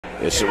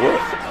Yes, it will.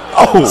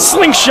 Oh!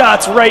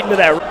 Slingshots right into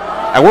that.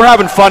 And we're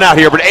having fun out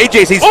here, but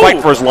AJZ's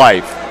fighting for his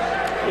life.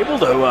 Able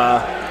to,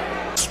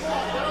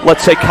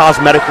 let's say,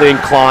 cosmetically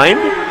inclined.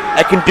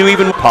 I can do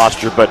even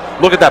posture, but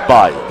look at that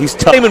body. He's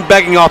even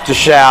begging off to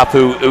Schaff,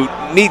 who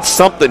needs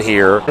something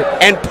here,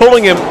 and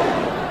pulling him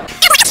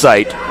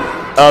sight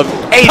of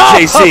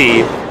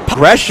AJZ.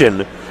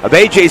 Progression of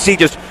AJZ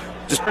just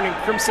turning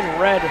crimson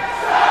red.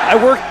 I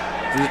worked.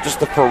 Just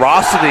the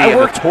ferocity and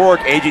the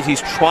torque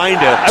AJZ's trying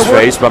to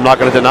face, but I'm not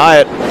going to deny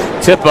it.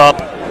 Tip up.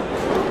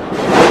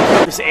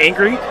 Was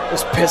angry,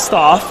 was pissed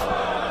off.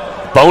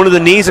 Bone of the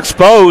knees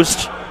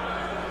exposed.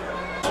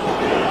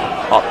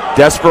 Oh,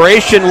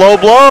 desperation, low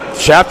blow.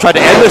 Schaff tried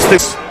to end this thing.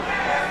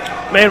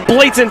 Man,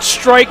 blatant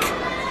strike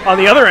on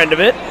the other end of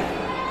it.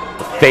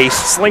 The face.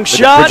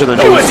 Slingshot. Do a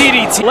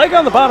DDT. Leg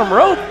on the bottom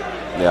rope.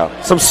 Yeah.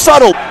 Some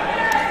subtle.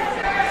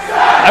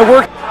 I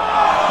worked.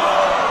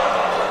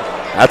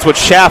 That's what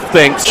Schaff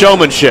thinks.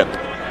 Showmanship.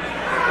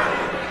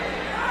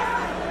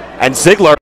 And Ziegler.